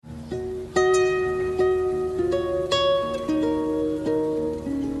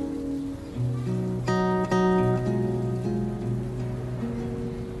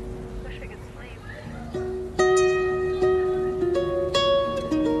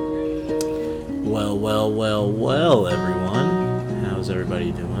Well, everyone. How's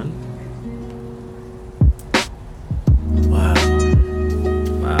everybody doing? Wow.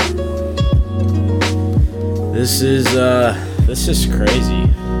 This is crazy,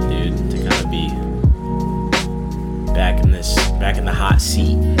 dude, to kind of be back in the hot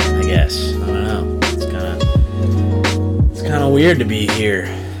seat, I guess. I don't know. It's kind of weird to be here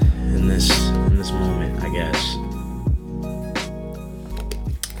in this moment, I guess.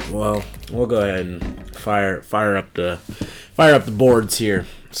 Well, we'll go ahead and fire up the boards here.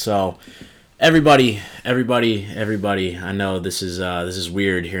 So, everybody, I know this is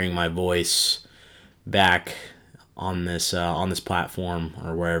weird hearing my voice back on this platform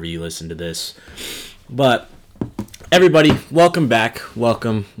or wherever you listen to this. But everybody, welcome back.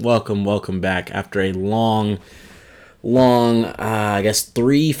 Welcome back after a long, I guess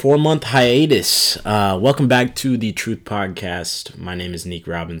 3-4 month hiatus. Welcome back to the Truth Podcast. My name is Nick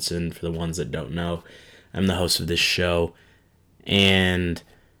Robinson. For the ones that don't know, I'm the host of this show. And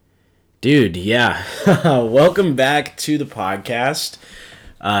dude, yeah, welcome back to the podcast.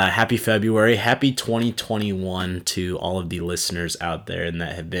 Happy February, happy 2021 to all of the listeners out there and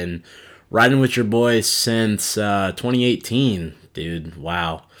that have been riding with your boy since 2018. Dude,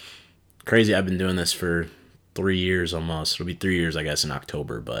 wow, crazy. I've been doing this for 3 years almost. It'll be 3 years, I guess, in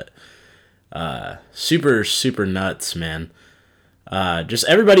October, but super nuts, man. Just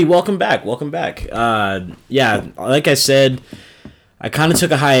everybody, welcome back. Yeah, like I said, I kind of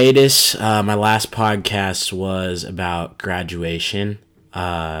took a hiatus. My last podcast was about graduation.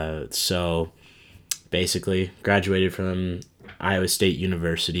 So basically graduated from Iowa State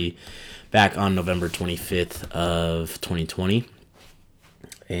University back on November 25th of 2020.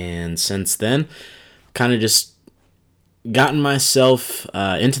 And since then, kind of just gotten myself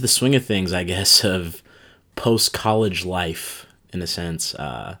into the swing of things, I guess, of post-college life, in a sense.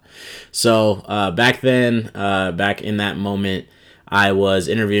 So back then, back in that moment, I was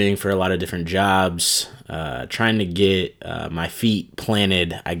interviewing for a lot of different jobs, trying to get my feet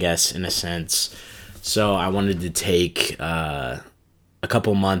planted, I guess, in a sense. So I wanted to take a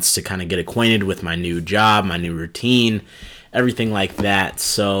couple months to kind of get acquainted with my new job, my new routine, everything like that.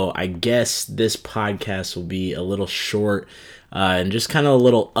 So I guess this podcast will be a little short and just kind of a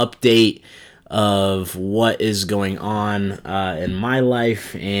little update of what is going on in my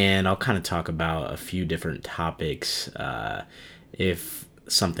life. And I'll kind of talk about a few different topics if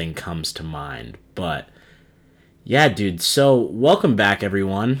something comes to mind. But yeah, dude, so welcome back,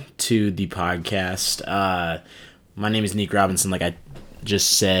 everyone, to the podcast. My name is Nick Robinson, like I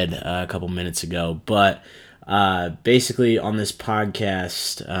just said a couple minutes ago. But basically on this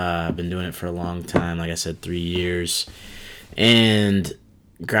podcast, I've been doing it for a long time, like I said, 3 years, and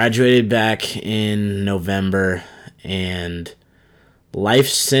graduated back in November. And life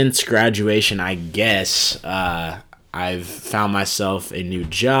since graduation, I guess, I've found myself a new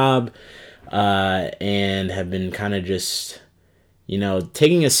job and have been kind of just,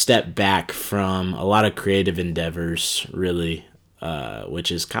 taking a step back from a lot of creative endeavors, really,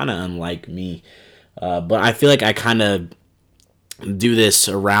 which is kind of unlike me. But I feel like I kind of do this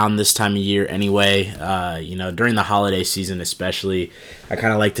around this time of year anyway. During the holiday season especially, I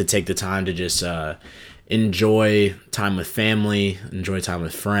kind of like to take the time to just enjoy time with family, enjoy time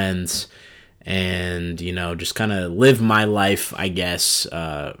with friends, and just kind of live my life, I guess,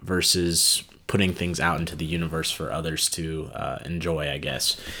 versus putting things out into the universe for others to enjoy, I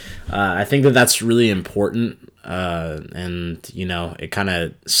guess. I think that that's really important, and it kind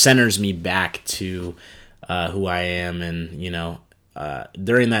of centers me back to who I am. And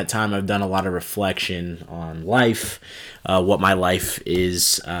during that time, I've done a lot of reflection on life, what my life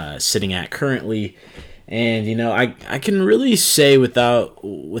is sitting at currently. And, I can really say without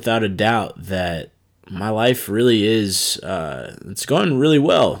a doubt that my life really is, it's going really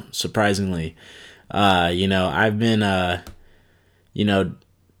well, surprisingly. I've been,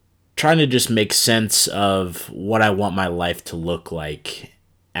 trying to just make sense of what I want my life to look like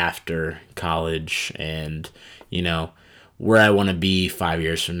after college, and, where I want to be 5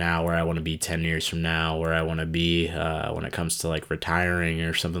 years from now, where I want to be 10 years from now, where I want to be when it comes to like retiring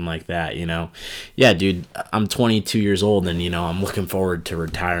or something like that. Yeah, dude, I'm 22 years old, and I'm looking forward to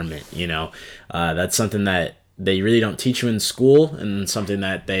retirement. That's something that they really don't teach you in school, and something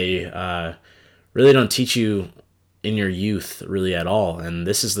that they really don't teach you in your youth really at all. And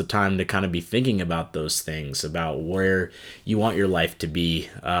this is the time to kind of be thinking about those things, about where you want your life to be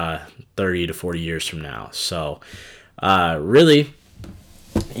 30 to 40 years from now. So really,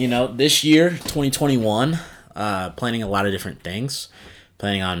 this year, 2021, planning a lot of different things,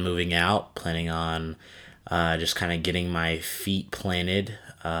 planning on moving out, planning on just kind of getting my feet planted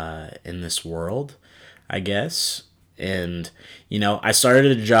in this world, I guess. And, I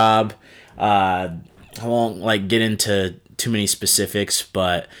started a job. I won't get into too many specifics,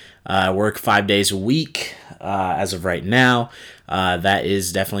 but I work 5 days a week as of right now. That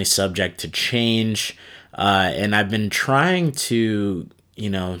is definitely subject to change. And I've been trying to,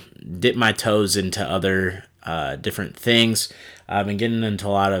 dip my toes into other different things. I've been getting into a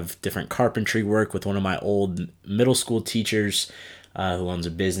lot of different carpentry work with one of my old middle school teachers who owns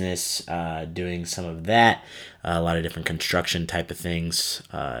a business, doing some of that, a lot of different construction type of things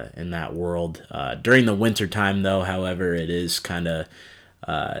in that world. During the winter time, though, however, it is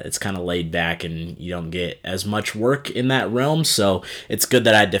it's kind of laid back and you don't get as much work in that realm. So it's good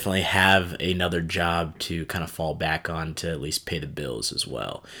that I definitely have another job to kind of fall back on to at least pay the bills as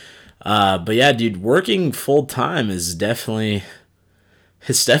well. But yeah, dude, working full time is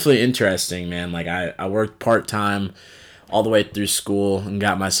it's definitely interesting, man. I worked part time all the way through school and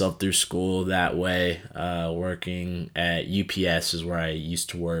got myself through school that way. Working at UPS is where I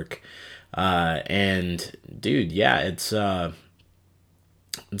used to work. And dude, yeah, it's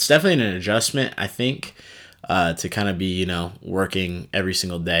definitely an adjustment, I think, to kind of be, working every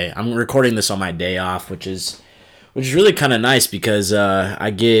single day. I'm recording this on my day off, which is really kind of nice because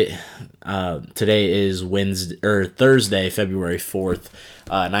I get today is Wednesday or Thursday, February 4th,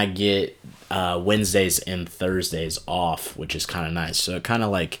 and I get Wednesdays and Thursdays off, which is kind of nice. So it kind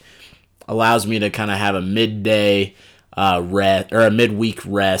of allows me to kind of have a midday rest or a midweek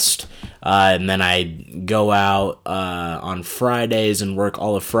rest, and then I go out on Fridays and work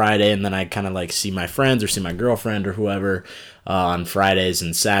all of Friday, and then I kind of see my friends or see my girlfriend or whoever on Fridays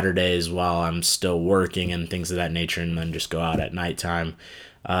and Saturdays while I'm still working and things of that nature, and then just go out at nighttime.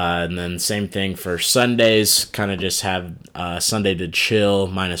 And then same thing for Sundays, kind of just have Sunday to chill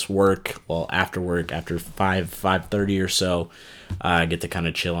minus work. Well, after work, after 5:30 or so, I get to kind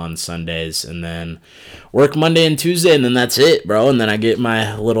of chill on Sundays, and then work Monday and Tuesday, and then that's it, bro. And then I get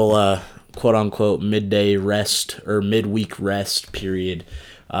my little quote unquote midday rest or midweek rest period.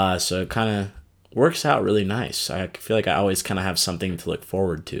 So it kind of works out really nice. I feel like I always kind of have something to look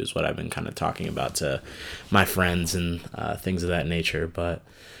forward to, is what I've been kind of talking about to my friends and things of that nature. But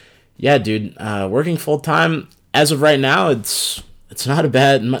yeah, dude, working full time as of right now, it's not a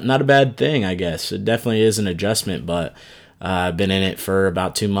bad thing, I guess. It definitely is an adjustment, but I've been in it for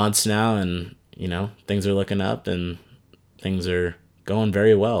about 2 months now, and things are looking up and things are going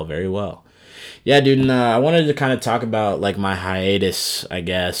very well, very well. Yeah, dude, and I wanted to kind of talk about my hiatus, I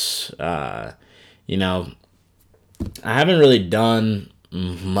guess. I haven't really done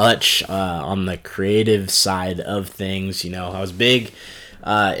much on the creative side of things. I was big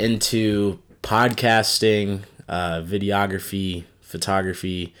into podcasting, videography,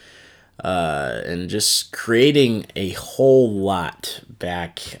 photography, and just creating a whole lot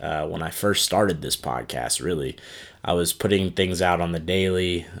back when I first started this podcast, really. I was putting things out on the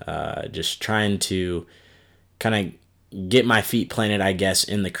daily, just trying to kind of get my feet planted, I guess,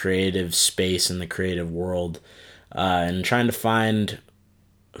 in the creative space, in the creative world, and trying to find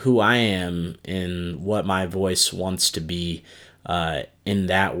who I am and what my voice wants to be in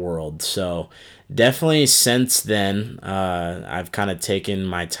that world. So definitely since then, I've kind of taken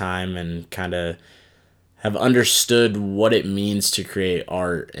my time and kind of have understood what it means to create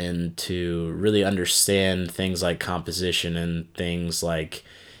art and to really understand things like composition and things like,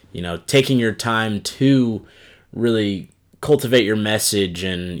 taking your time to really cultivate your message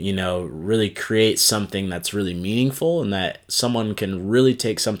and, really create something that's really meaningful and that someone can really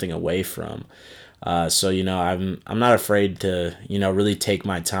take something away from. So, I'm not afraid to, really take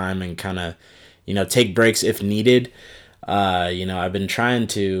my time and kind of, take breaks if needed. I've been trying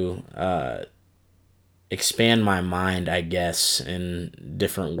to expand my mind, I guess, in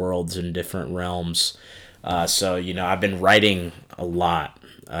different worlds and different realms. So, I've been writing a lot.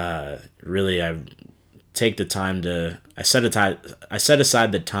 Really, I take the time to, I set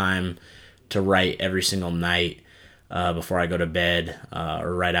aside the time to write every single night before I go to bed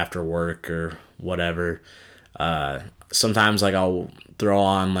or right after work or whatever. Sometimes I'll throw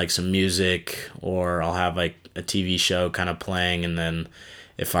on some music, or I'll have a TV show kind of playing, and then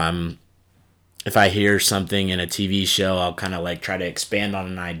if I hear something in a TV show, I'll kind of try to expand on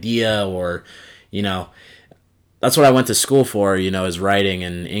an idea, or that's what I went to school for, is writing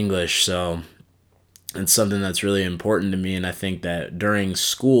and English. So it's something that's really important to me, and I think that during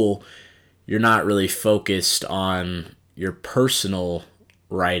school you're not really focused on your personal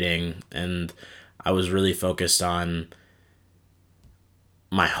writing, and I was really focused on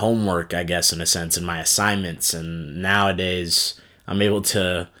my homework, I guess, in a sense, and my assignments. And nowadays I'm able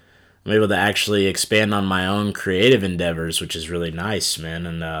to I'm able to actually expand on my own creative endeavors, which is really nice, man.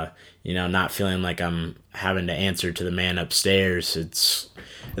 And not feeling like I'm having to answer to the man upstairs. It's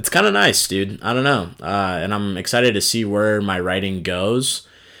kind of nice, dude. I don't know, and I'm excited to see where my writing goes.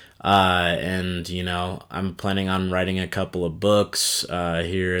 And I'm planning on writing a couple of books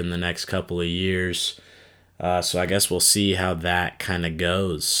here in the next couple of years. So I guess we'll see how that kind of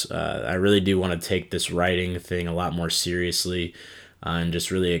goes. I really do want to take this writing thing a lot more seriously, and just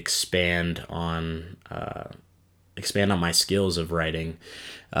really expand on my skills of writing.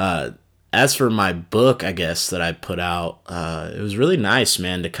 As for my book, I guess that I put out, it was really nice,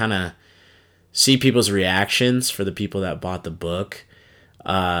 man, to kind of see people's reactions for the people that bought the book.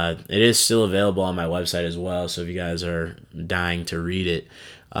 It is still available on my website as well, so if you guys are dying to read it,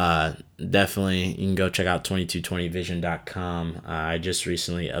 definitely you can go check out 2220vision.com. I just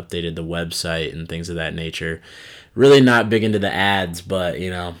recently updated the website and things of that nature. Really not big into the ads, but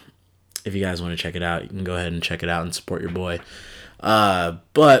if you guys want to check it out, you can go ahead and check it out and support your boy.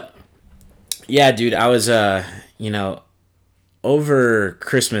 But yeah, dude, I was over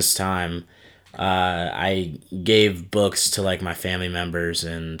Christmas time, I gave books to like my family members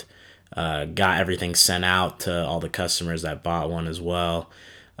and got everything sent out to all the customers that bought one as well.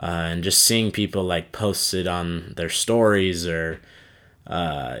 And just seeing people like post it on their stories or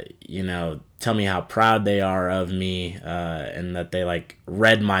tell me how proud they are of me, and that they like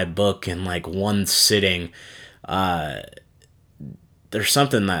read my book in like one sitting. There's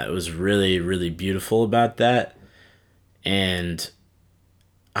something that was really, really beautiful about that. And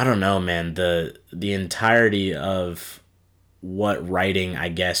I don't know, man, the entirety of what writing, I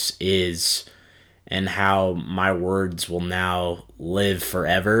guess, is, and how my words will now live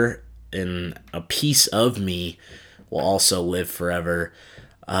forever and a piece of me will also live forever.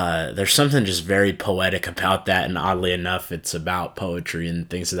 There's something just very poetic about that, and oddly enough, it's about poetry and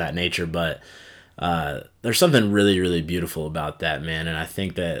things of that nature, but there's something really, really beautiful about that, man, and I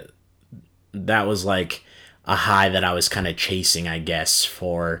think that was like a high that I was kind of chasing, I guess,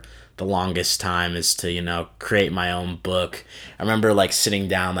 for the longest time, is to, create my own book. I remember like sitting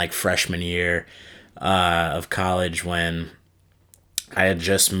down like freshman year of college when I had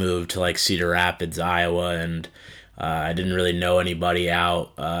just moved to like Cedar Rapids, Iowa, and I didn't really know anybody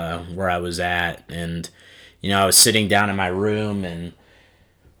out where I was at. And, I was sitting down in my room and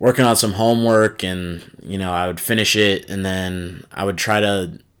working on some homework, and, I would finish it and then I would try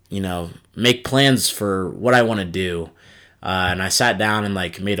to, make plans for what I want to do. And I sat down and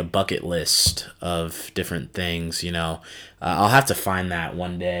like made a bucket list of different things. I'll have to find that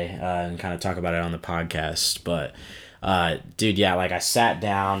one day and kind of talk about it on the podcast. But dude, yeah, like I sat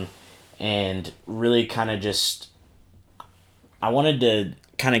down and really kind of just, I wanted to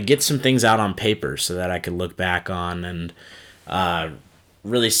kind of get some things out on paper so that I could look back on and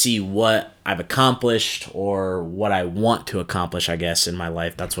really see what I've accomplished or what I want to accomplish, I guess, in my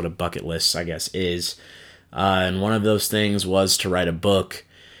life. That's what a bucket list, I guess, is. And one of those things was to write a book.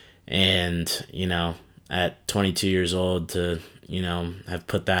 And, at 22 years old to, have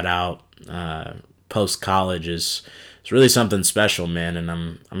put that out post college is really something special, man. And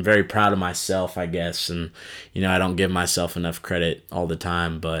I'm very proud of myself, I guess. And, I don't give myself enough credit all the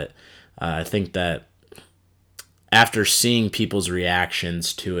time, but I think that after seeing people's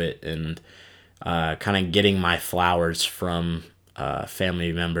reactions to it and kind of getting my flowers from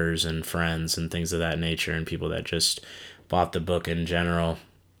family members and friends and things of that nature, and people that just bought the book in general,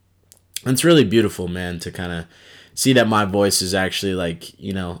 it's really beautiful, man, to kind of see that my voice is actually like,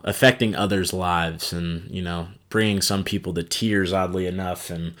 affecting others' lives and, bringing some people to tears, oddly enough.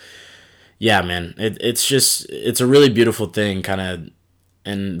 And yeah, man, it's a really beautiful thing, kind of,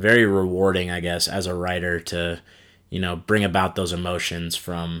 and very rewarding, I guess, as a writer to, bring about those emotions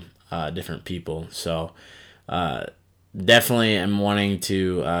from different people. So definitely am wanting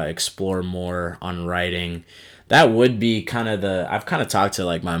to explore more on writing. That would be kind of I've kind of talked to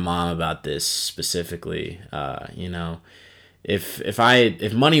like my mom about this specifically.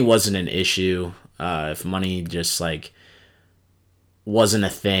 If money wasn't an issue, if money just like wasn't a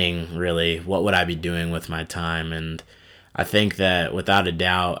thing really, what would I be doing with my time? And I think that without a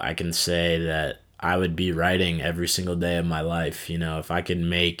doubt, I can say that I would be writing every single day of my life. If I could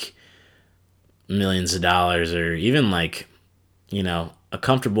make millions of dollars, or even like, a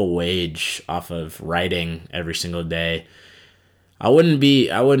comfortable wage off of writing every single day, I wouldn't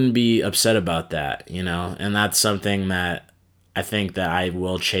be upset about that, and that's something that I think that I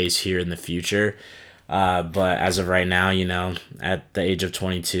will chase here in the future. But as of right now, at the age of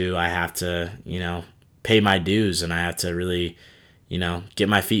 22, I have to, pay my dues, and I have to really, get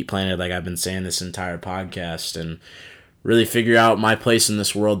my feet planted, like I've been saying this entire podcast, and really figure out my place in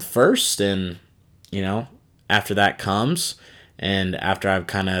this world first, and after that comes, and after I've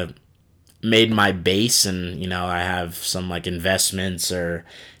kind of made my base, and I have some like investments, or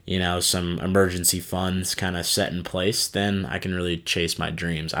some emergency funds kind of set in place, then I can really chase my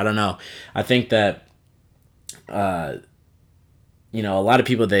dreams. I don't know. I think that a lot of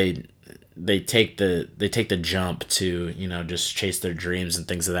people, they take the jump to just chase their dreams and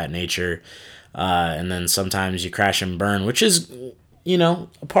things of that nature, and then sometimes you crash and burn, which is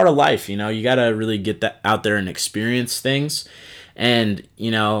a part of life. You gotta really get that out there and experience things. And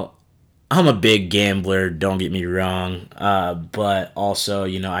I'm a big gambler, don't get me wrong, but also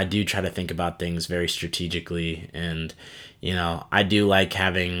I do try to think about things very strategically, and I do like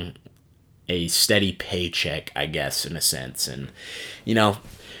having a steady paycheck, I guess, in a sense. And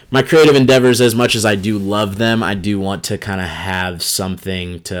my creative endeavors, as much as I do love them, I do want to kind of have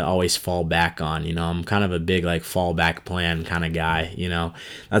something to always fall back on. I'm kind of a big like fallback plan kind of guy.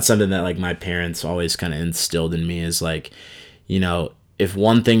 That's something that like my parents always kind of instilled in me, is like, if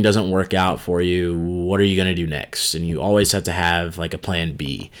one thing doesn't work out for you, what are you going to do next? And you always have to have like a plan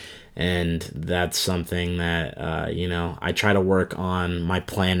B. And that's something that, I try to work on my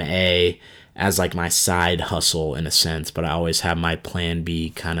plan A as like my side hustle in a sense, but I always have my plan B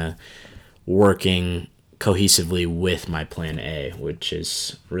kind of working cohesively with my plan A, which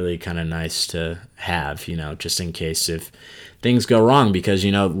is really kind of nice to have, just in case if things go wrong, because,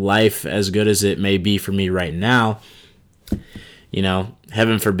 life, as good as it may be for me right now,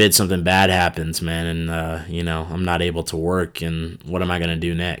 heaven forbid something bad happens, man, and, I'm not able to work, and what am I going to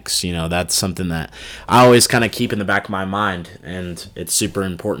do next? That's something that I always kind of keep in the back of my mind, and it's super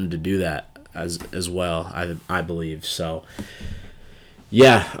important to do that as well, I believe. So,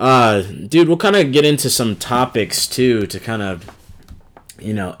 yeah, dude, we'll kind of get into some topics, too, to kind of,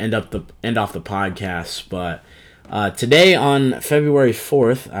 end off the podcast, but today on February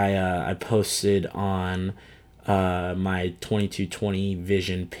 4th, I posted on my 2220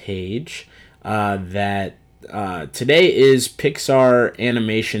 Vision page that today is Pixar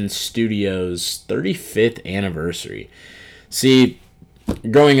Animation Studios' 35th anniversary. See,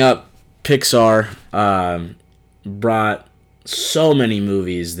 growing up, Pixar brought so many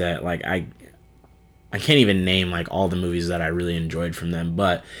movies that like I can't even name like all the movies that I really enjoyed from them,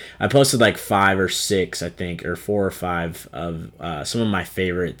 but I posted like 5 or 6, I think, or 4 or 5 of some of my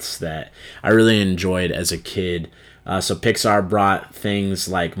favorites that I really enjoyed as a kid. So Pixar brought things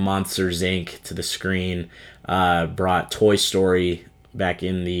like Monsters, Inc. to the screen, brought Toy Story back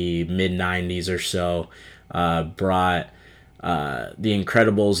in the mid-90s or so, brought The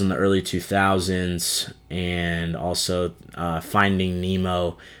Incredibles in the early 2000s, and also Finding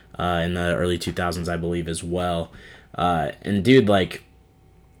Nemo in the early 2000s, I believe, as well. And dude, like,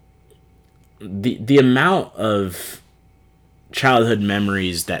 the amount of childhood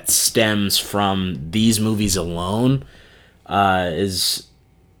memories that stems from these movies alone is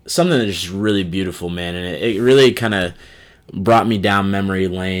something that's just really beautiful, man. And it really kind of brought me down memory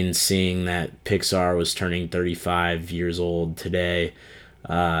lane, seeing that Pixar was turning 35 years old today.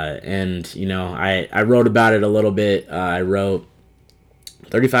 And, I wrote about it a little bit. I wrote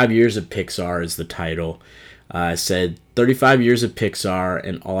 35 Years of Pixar is the title. I said 35 years of Pixar,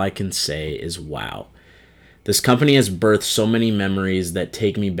 and all I can say is wow. This company has birthed so many memories that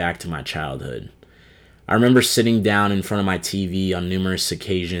take me back to my childhood. I remember sitting down in front of my TV on numerous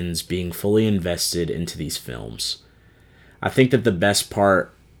occasions, being fully invested into these films. I think that the best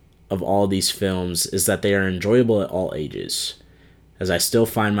part of all these films is that they are enjoyable at all ages, as I still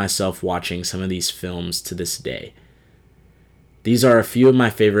find myself watching some of these films to this day. These are a few of my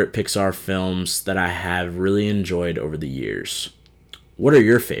favorite Pixar films that I have really enjoyed over the years. What are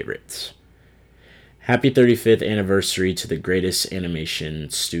your favorites? Happy 35th anniversary to the greatest animation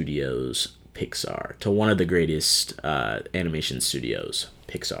studios, Pixar. To one of the greatest animation studios,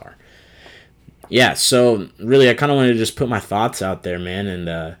 Pixar. Yeah, so really I kind of wanted to just put my thoughts out there, man,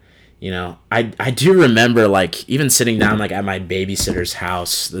 and I do remember like even sitting down like at my babysitter's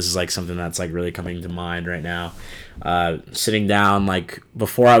house. This is like something that's like really coming to mind right now. Sitting down like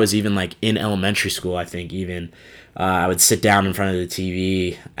before I was even like in elementary school, I think even I would sit down in front of the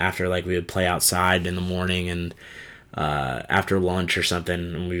TV after like we would play outside in the morning, and after lunch or something,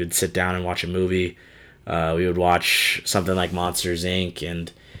 and we would sit down and watch a movie. We would watch something like Monsters, Inc.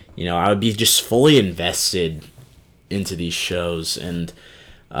 And I would be just fully invested into these shows. And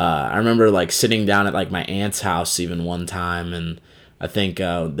I remember like sitting down at like my aunt's house even one time, and I think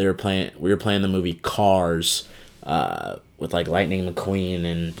we were playing the movie Cars with like Lightning McQueen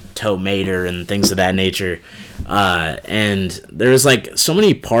and Tow Mater and things of that nature. And there was like so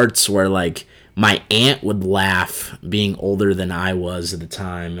many parts where like my aunt would laugh, being older than I was at the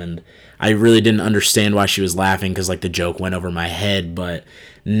time, and I really didn't understand why she was laughing because like the joke went over my head. But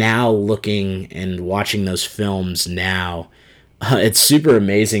now looking and watching those films now, it's super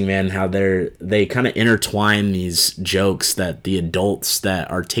amazing, man, how they kind of intertwine these jokes that the adults that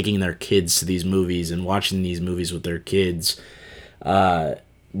are taking their kids to these movies and watching these movies with their kids,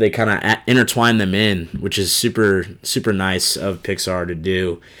 they kind of intertwine them in, which is super super nice of Pixar to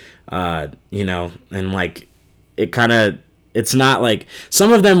do. And like it kind of, it's not like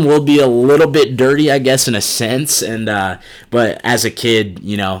some of them will be a little bit dirty, I guess, in a sense, and but as a kid,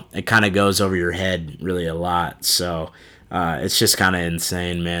 it kind of goes over your head really a lot. So it's just kind of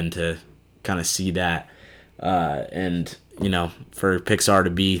insane, man, to kind of see that, and for Pixar to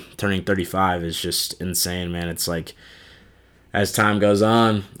be turning 35 is just insane, man. It's like as time goes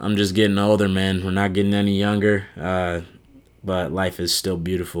on, I'm just getting older, man. We're not getting any younger, but life is still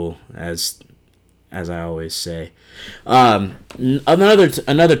beautiful, as I always say.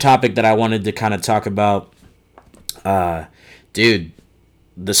 Another topic that I wanted to kind of talk about, dude,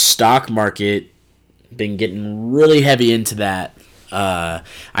 the stock market, been getting really heavy into that.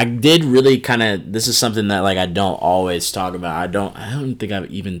 I did really kind of. This is something that like I don't always talk about. I don't think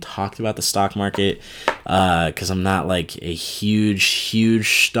I've even talked about the stock market because I'm not like a huge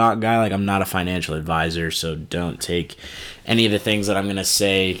stock guy. Like I'm not a financial advisor, so don't take any of the things that I'm gonna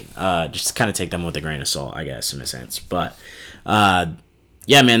say. Just kind of take them with a grain of salt, I guess, in a sense. But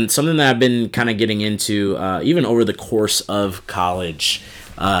yeah, man, something that I've been kind of getting into even over the course of college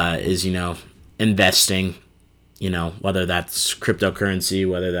is investing. Whether that's cryptocurrency,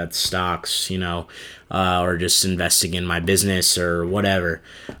 whether that's stocks, or just investing in my business or whatever.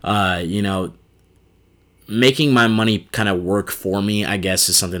 Making my money kind of work for me, I guess,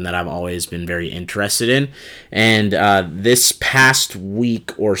 is something that I've always been very interested in. And this past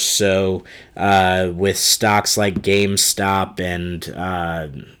week or so, with stocks like GameStop and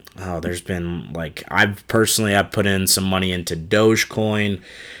there's been like I've put in some money into Dogecoin,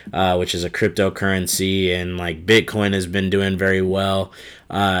 which is a cryptocurrency, and like Bitcoin has been doing very well.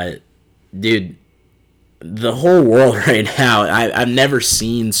 Dude, the whole world right now, I've never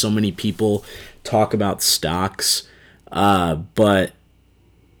seen so many people talk about stocks, but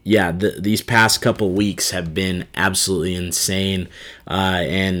yeah, these past couple weeks have been absolutely insane,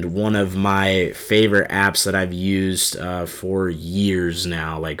 and one of my favorite apps that I've used for years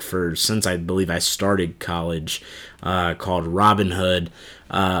now, like since I believe I started college, called Robinhood.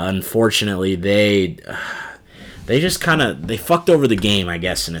 Unfortunately, they just kind of they fucked over the game, I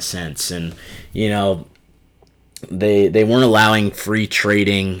guess, in a sense, and they weren't allowing free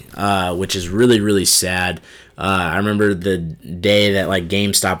trading, which is really really sad. I remember the day that like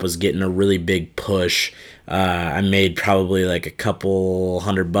GameStop was getting a really big push. I made probably like a couple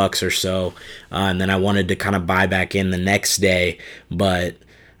 $100 or so, and then I wanted to kind of buy back in the next day, but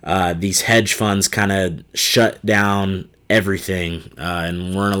these hedge funds kind of shut down everything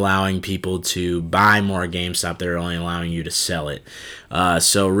and weren't allowing people to buy more GameStop. They were only allowing you to sell it.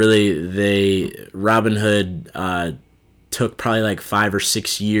 So really, Robinhood took probably like 5 or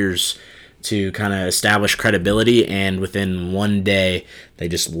 6 years to kind of establish credibility, and within one day they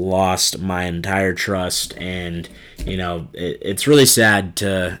just lost my entire trust. And it's really sad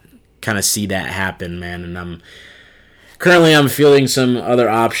to kind of see that happen, man. And I'm fielding some other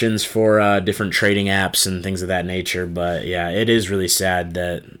options for different trading apps and things of that nature, but yeah, it is really sad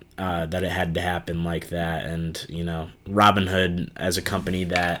that it had to happen like that. And Robinhood, as a company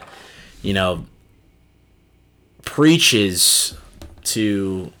that preaches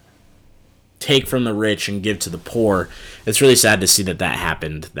to take from the rich and give to the poor, it's really sad to see that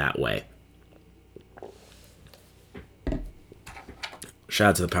happened that way. Shout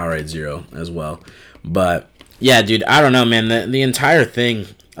out to the Powerade Zero as well. But yeah, dude, I don't know, man. The entire thing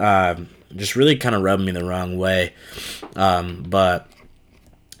just really kind of rubbed me the wrong way. But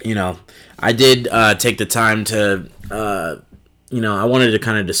I did take the time to I wanted to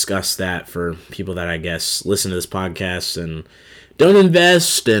kind of discuss that for people that I guess listen to this podcast and don't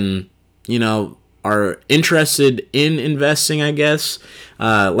invest and are interested in investing, I guess.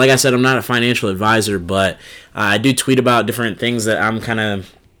 Like I said, I'm not a financial advisor, but I do tweet about different things that I'm kind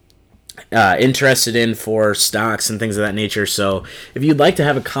of interested in for stocks and things of that nature. So if you'd like to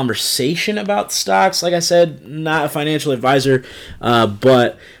have a conversation about stocks, like I said, not a financial advisor,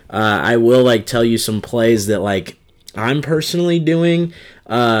 but I will like tell you some plays that like I'm personally doing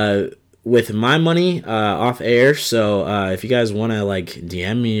with my money off air. So if you guys want to like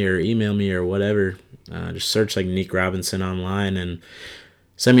DM me or email me or whatever, just search like Nick Robinson online and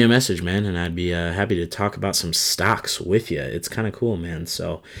send me a message, man, and I'd be happy to talk about some stocks with you. It's kind of cool, man.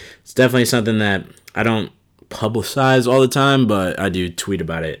 So it's definitely something that I don't publicize all the time, but I do tweet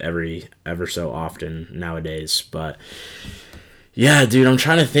about it ever so often nowadays. But yeah, dude, I'm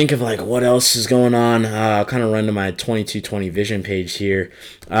trying to think of like what else is going on. I'll kind of run to my 2220 Vision page here.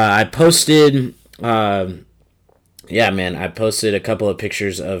 I posted, I posted a couple of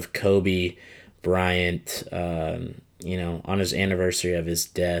pictures of Kobe Bryant, on his anniversary of his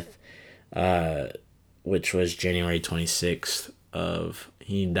death, which was January 26th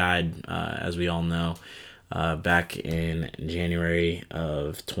he died, as we all know, back in January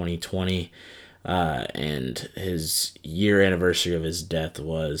of 2020. And his year anniversary of his death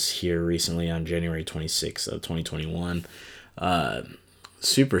was here recently on January 26th of 2021.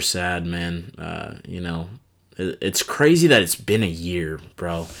 Super sad, man. It's crazy that it's been a year,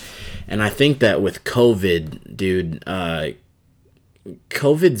 bro. And I think that with COVID, dude,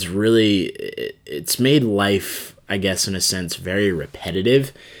 COVID's really, it's made life, I guess, in a sense, very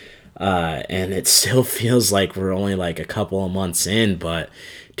repetitive. And it still feels like we're only like a couple of months in, but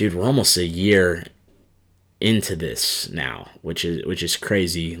dude, we're almost a year into this now, which is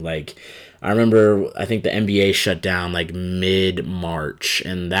crazy. Like, I remember, I think the NBA shut down like mid-March,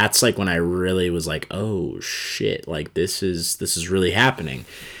 and that's like when I really was like, oh shit, like this is really happening.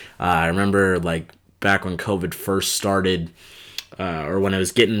 I remember like back when COVID first started, or when it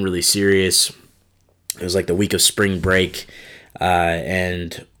was getting really serious, it was like the week of spring break,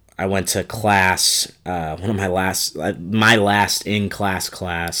 and I went to class, one of my last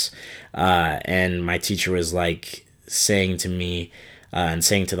in-class, and my teacher was like saying to me, and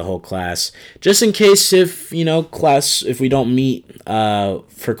saying to the whole class, just in case if we don't meet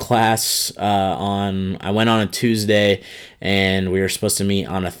for class I went on a Tuesday and we were supposed to meet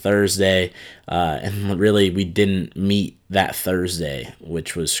on a Thursday, and really we didn't meet that Thursday,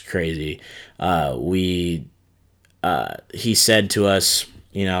 which was crazy. He said to us,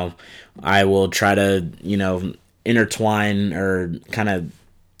 I will try to, intertwine or kind of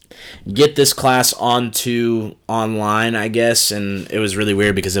get this class onto online, I guess. And it was really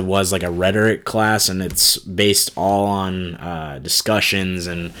weird because it was like a rhetoric class, and it's based all on discussions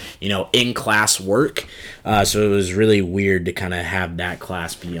and, in-class work. So it was really weird to kind of have that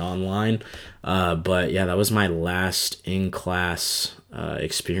class be online. But yeah, that was my last in-class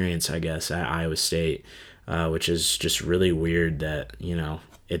experience, I guess, at Iowa State, which is just really weird that,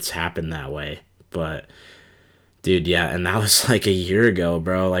 it's happened that way. But dude, yeah, and that was like a year ago,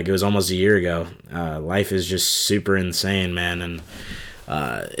 bro. Like, it was almost a year ago. Life is just super insane, man, and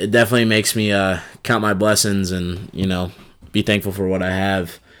it definitely makes me count my blessings and, be thankful for what I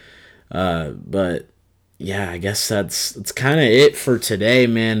have. But yeah, I guess that's kind of it for today,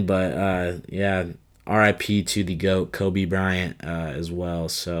 man. But yeah, RIP to the GOAT, Kobe Bryant, as well.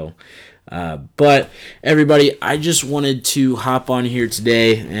 So, but everybody, I just wanted to hop on here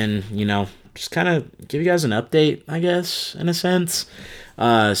today and, just kind of give you guys an update, I guess, in a sense.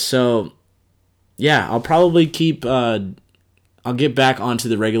 So, yeah, I'll probably I'll get back onto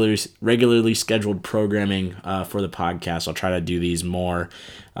the regularly scheduled programming for the podcast. I'll try to do these more.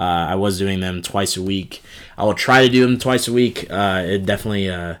 I was doing them twice a week. I will try to do them twice a week. It's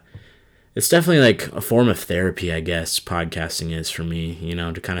definitely like a form of therapy, I guess, podcasting is for me,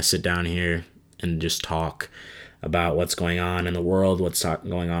 to kind of sit down here and just talk about what's going on in the world, what's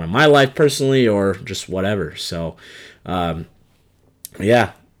going on in my life personally, or just whatever. So,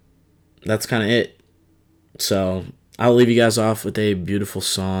 yeah, that's kind of it. So I'll leave you guys off with a beautiful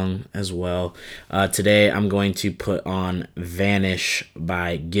song as well. Today I'm going to put on Vanish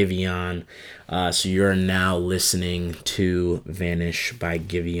by Giveon. So you're now listening to Vanish by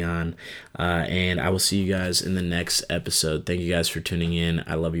Giveon. And I will see you guys in the next episode. Thank you guys for tuning in.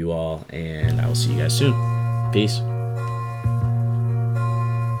 I love you all, and I will see you guys soon. Peace.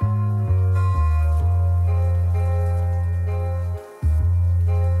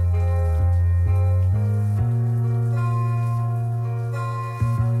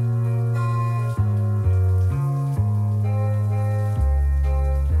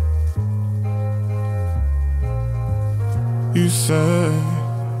 You say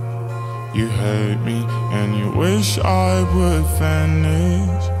you hate me and you wish I would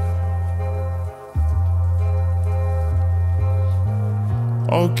vanish.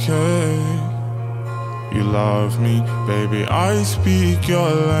 Okay, you love me, baby, I speak your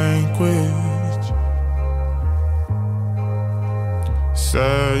language.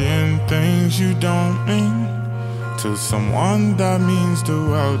 Saying things you don't mean to someone that means the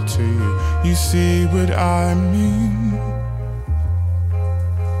world to you. You see what I mean?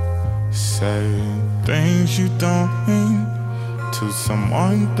 Saying things you don't mean to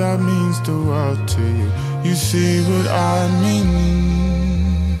someone that means the world to you. You see what I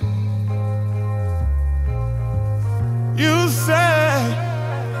mean? You say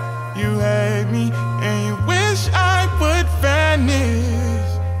you hate me and you wish I would vanish.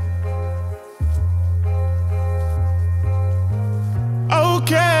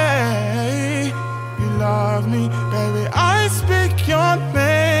 Okay, you love me, baby, I speak your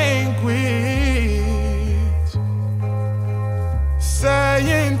language.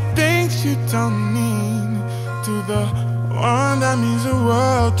 Saying things you don't mean to the one that means the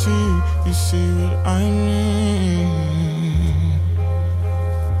world to you. You see what I mean?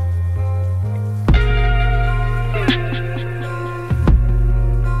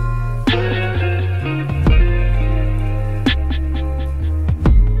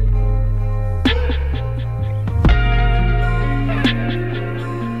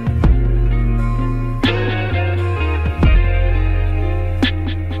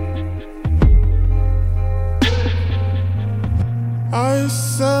 I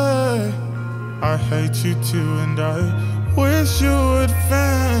say I hate you too, and I wish you would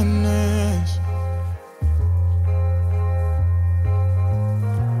vanish.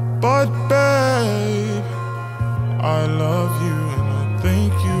 But babe, I love you and I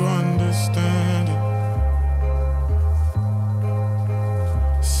think you understand it.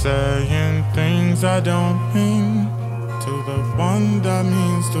 Saying things I don't mean to the one that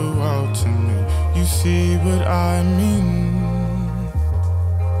means the world to me. You see what I mean?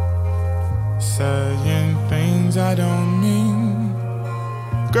 Saying things I don't mean.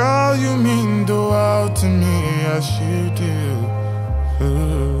 Girl, you mean the world to me, yes you do.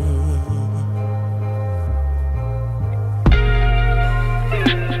 Ooh.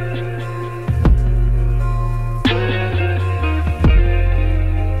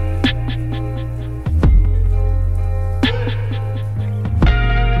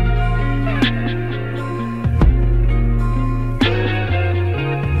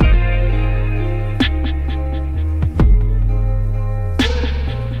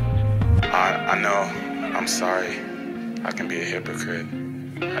 I know, I'm sorry, I can be a hypocrite.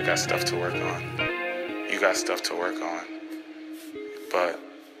 I got stuff to work on. You got stuff to work on. But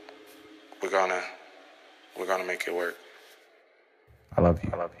we're gonna make it work. I love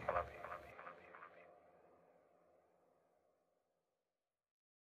you. I love you. I love you.